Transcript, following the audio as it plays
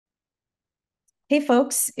Hey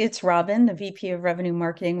folks, it's Robin, the VP of Revenue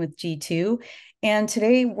Marketing with G2. And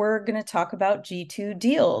today we're going to talk about G2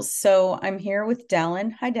 deals. So I'm here with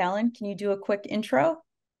Dallon. Hi, Dallon. Can you do a quick intro?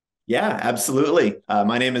 Yeah, absolutely.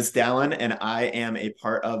 My name is Dallon, and I am a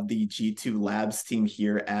part of the G2 Labs team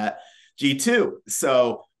here at G2.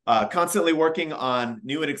 Constantly working on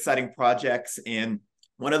new and exciting projects. And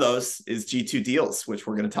one of those is G2 Deals, which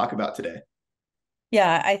we're going to talk about today.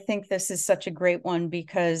 Yeah, I think this is such a great one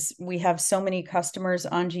because we have so many customers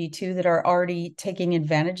on G2 that are already taking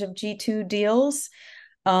advantage of G2 deals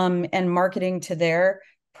and marketing to their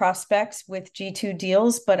prospects with G2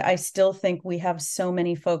 deals. But I still think we have so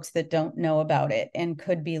many folks that don't know about it and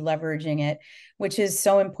could be leveraging it, which is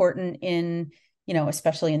so important in,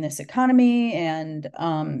 especially in this economy,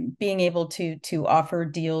 and being able to offer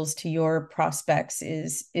deals to your prospects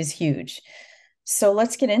is huge. So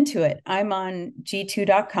let's get into it. I'm on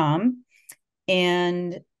g2.com,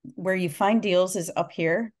 and where you find deals is up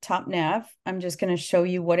here, top nav. I'm just going to show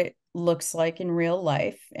you what it looks like in real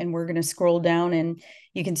life. And we're going to scroll down and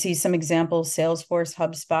you can see some examples: Salesforce,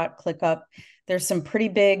 HubSpot, ClickUp. There's some pretty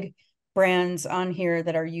big brands on here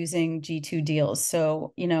that are using G2 deals.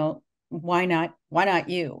 So, why not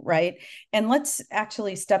you, right? And let's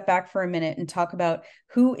actually step back for a minute and talk about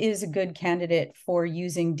who is a good candidate for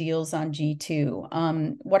using deals on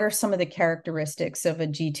G2. What are some of the characteristics of a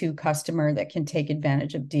G2 customer that can take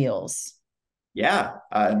advantage of deals? Yeah,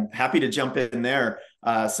 I'm happy to jump in there.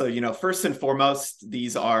 First and foremost,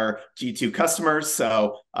 these are G2 customers,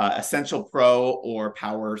 Essential Pro or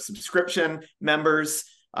Power subscription members.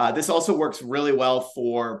 This also works really well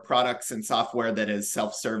for products and software that is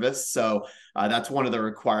self-service. That's one of the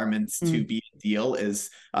requirements to Mm. be a deal is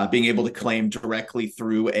being able to claim directly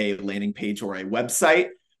through a landing page or a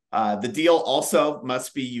website. The deal also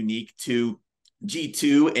must be unique to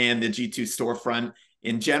G2 and the G2 storefront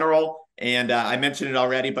in general. And I mentioned it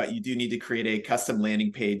already, but you do need to create a custom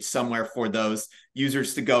landing page somewhere for those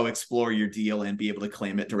users to go explore your deal and be able to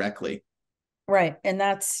claim it directly. Right. And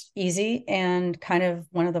that's easy and kind of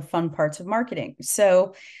one of the fun parts of marketing.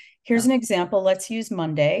 So here's Yeah. an example. Let's use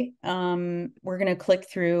Monday. We're going to click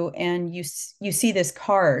through and you see this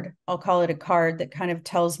card. I'll call it a card that kind of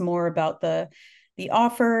tells more about the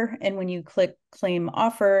offer. And when you click claim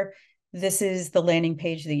offer, this is the landing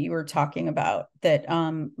page that you were talking about that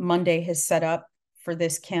Monday has set up for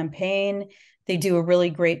this campaign. They do a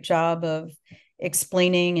really great job of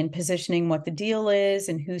explaining and positioning what the deal is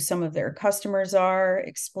and who some of their customers are,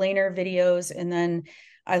 explainer videos. And then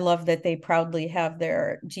I love that they proudly have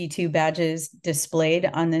their G2 badges displayed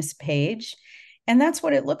on this page. And that's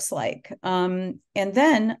what it looks like. And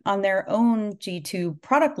then on their own G2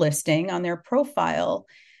 product listing, on their profile,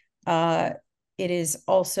 uh, it is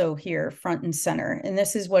also here front and center. And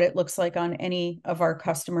this is what it looks like on any of our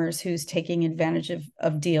customers who's taking advantage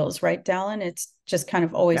of deals, right, Dallin? It's just kind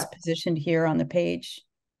of always Yeah. positioned here on the page.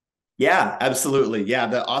 Yeah, absolutely. Yeah,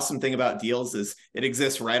 the awesome thing about deals is it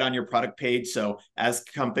exists right on your product page. So as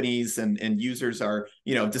companies and users are,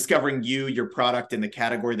 discovering you, your product, and the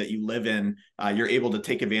category that you live in, you're able to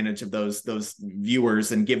take advantage of those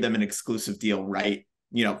viewers and give them an exclusive deal right,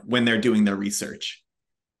 when they're doing their research.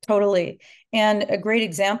 Totally. And a great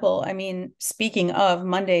example, I mean, speaking of,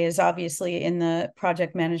 Monday is obviously in the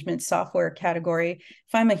project management software category.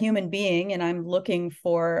 If I'm a human being and I'm looking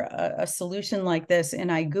for a solution like this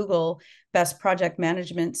and I Google best project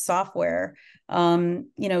management software,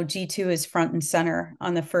 G2 is front and center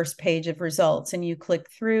on the first page of results. And you click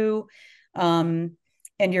through, and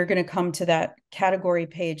you're going to come to that category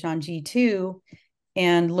page on G2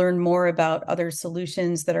 and learn more about other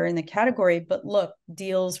solutions that are in the category. But look,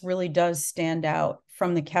 deals really does stand out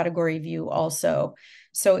from the category view also.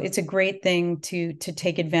 So it's a great thing to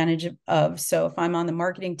take advantage of. So if I'm on the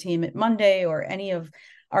marketing team at Monday or any of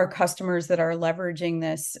our customers that are leveraging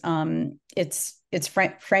this,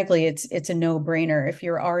 frankly it's a no-brainer. If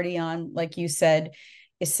you're already on, like you said,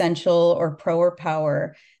 Essential or Pro or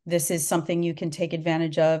Power, this is something you can take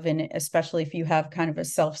advantage of. And especially if you have kind of a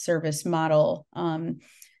self-service model,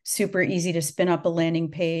 super easy to spin up a landing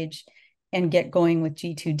page and get going with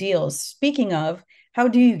G2 deals. Speaking of, how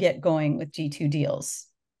do you get going with G2 deals?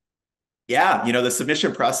 Yeah, the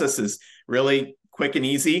submission process is really quick and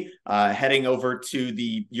easy. Heading over to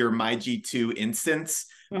your My G2 instance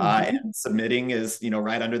Mm-hmm. and submitting is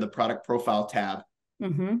right under the product profile tab.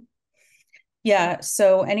 Mm-hmm. Yeah,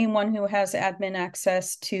 so anyone who has admin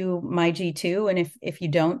access to my G2, and if you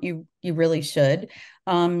don't, you really should.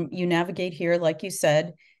 You navigate here, like you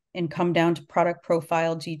said, and come down to product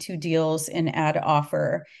profile, G2 deals, and add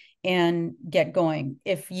offer and get going.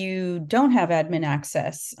 If you don't have admin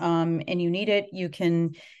access and you need it, you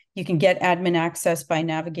can You can get admin access by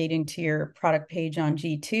navigating to your product page on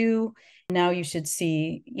G2. Now you should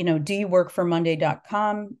see, do you work for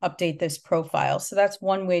Monday.com? Update this profile. So that's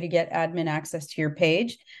one way to get admin access to your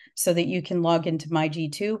page so that you can log into my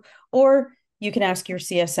G2, or you can ask your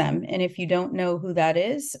CSM. And if you don't know who that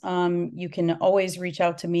is, you can always reach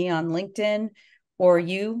out to me on LinkedIn, or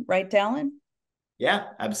you, right, Dallon? Yeah,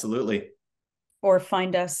 absolutely. Or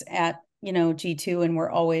find us at G2, and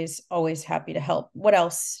we're always happy to help. What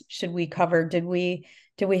else should we cover? Did we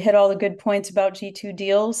hit all the good points about G2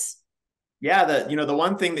 deals? Yeah, the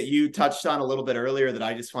one thing that you touched on a little bit earlier that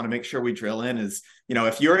I just want to make sure we drill in is,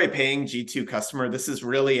 if you're a paying G2 customer, this is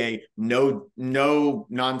really a no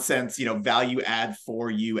nonsense, value add for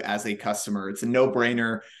you as a customer. It's a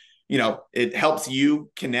no-brainer. It helps you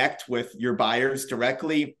connect with your buyers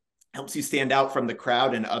directly, helps you stand out from the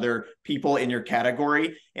crowd and other people in your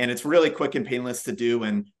category. And it's really quick and painless to do.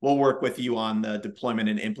 And we'll work with you on the deployment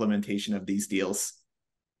and implementation of these deals.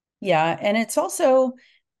 Yeah, and it's also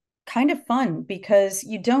kind of fun because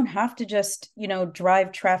you don't have to just,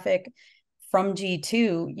 drive traffic from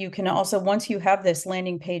G2. You can also, once you have this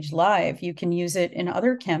landing page live, you can use it in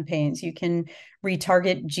other campaigns. You can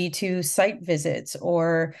retarget G2 site visits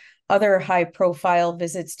or other high profile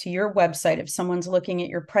visits to your website. If someone's looking at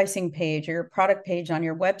your pricing page or your product page on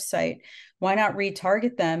your website, why not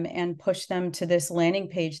retarget them and push them to this landing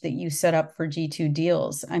page that you set up for G2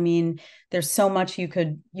 deals? I mean, there's so much you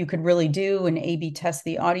could really do and A/B test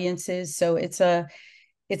the audiences. So it's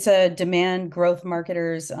a demand growth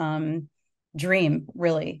marketer's dream,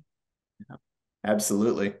 really.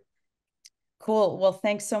 Absolutely. Cool. Well,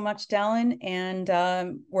 thanks so much, Dallin.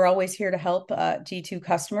 And we're always here to help G2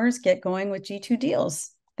 customers get going with G2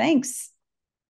 deals. Thanks.